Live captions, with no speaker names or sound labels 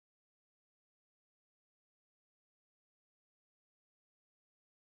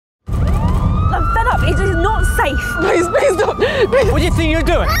safe. Please, please don't. Please. What do you think you're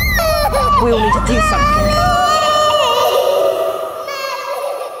doing? We all need to do something.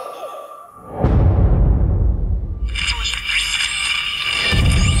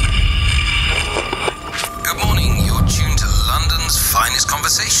 Good morning. You're tuned to London's finest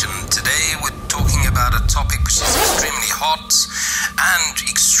conversation. Today we're talking about a topic which is extremely hot and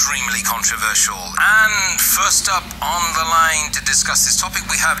extremely controversial. And first up on the line to discuss this topic,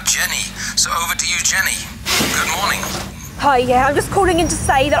 we have Jenny. So over to you, Jenny. Good morning. Hi, yeah, I'm just calling in to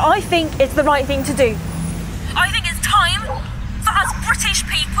say that I think it's the right thing to do. I think it's time for us British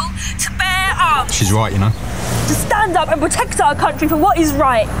people to bear arms. She's right, you know. To stand up and protect our country for what is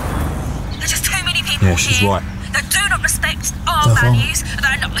right. There's just too many people she's here right. that do not respect our values,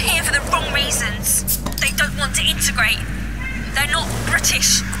 that are not here for the wrong reasons. They don't want to integrate. They're not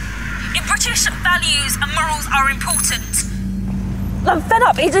British. If British values and morals are important. I'm fed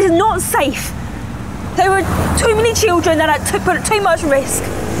up. It is not safe. There were too many children that put at too much risk.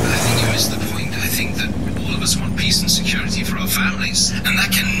 I think you missed the point. I think that all of us want peace and security for our families. And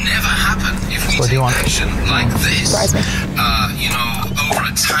that can never happen if we take action like this. Over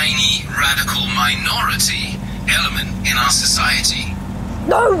a tiny, radical minority element in our society.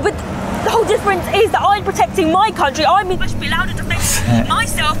 No, but the whole difference is that I'm protecting my country. I must be allowed to defend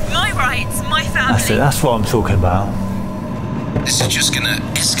myself, my rights, my family. That's it, that's what I'm talking about. This is just going to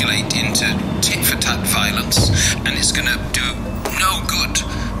escalate into tit-for-tat violence, and it's going to do no good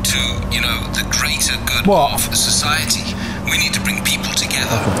to, the greater good of society. We need to bring people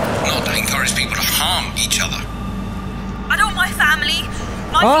together, not encourage people to harm each other. I don't want my family,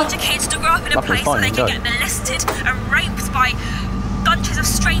 my future kids to grow up in a place where they can get molested and raped by bunches of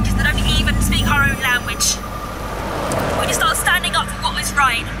strangers that don't even speak our own language. We need to start standing up for what is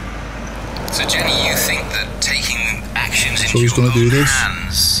right. So Jenny, you think that taking actions into your own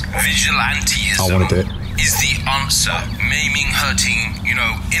hands, vigilantism, I want to do it. Is the answer? Maiming, hurting,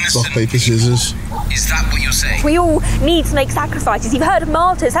 innocent rock, paper, scissors. Is that what you're saying? We all need to make sacrifices. You've heard of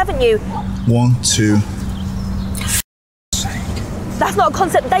martyrs, haven't you? 1, 2. That's not a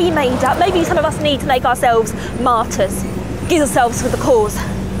concept they made up. Maybe some of us need to make ourselves martyrs. Give ourselves for the cause.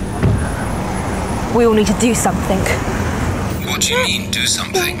 We all need to do something. What do you mean, do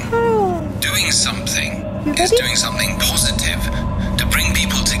something? Doing something is doing something positive to bring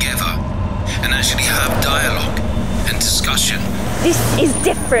people together and actually have dialogue and discussion. This is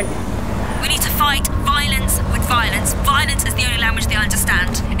different. We need to fight violence with violence. Violence is the only language they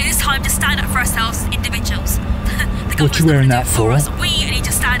understand. It is time to stand up for ourselves as individuals. What you wearing that for? We need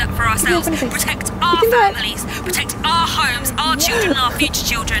to stand up for ourselves, protect our families, protect our homes, our children and our future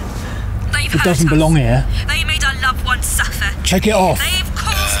children. It doesn't belong here. They made our loved ones suffer. Take it off. They've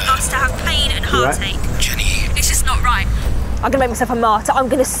caused us to have pain and heartache. Jenny. It's just not right. I'm going to make myself a martyr. I'm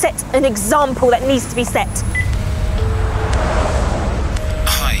going to set an example that needs to be set.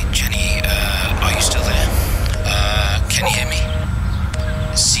 Hi, Jenny. Are you still there? Can you hear me?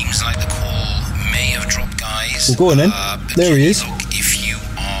 It seems like the call may have dropped, guys. Well, go on then. There he is. Look, if you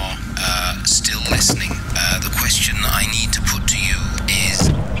are still listening, the question I need to put to you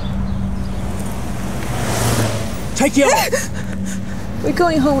is... Take it off! We're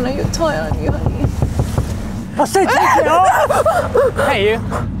going home now. You're tired, aren't you, honey? I said take it off! Hey, you.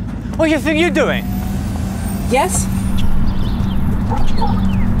 What do you think you're doing? Yes?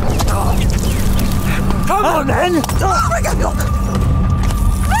 Come on, then! Oh my God!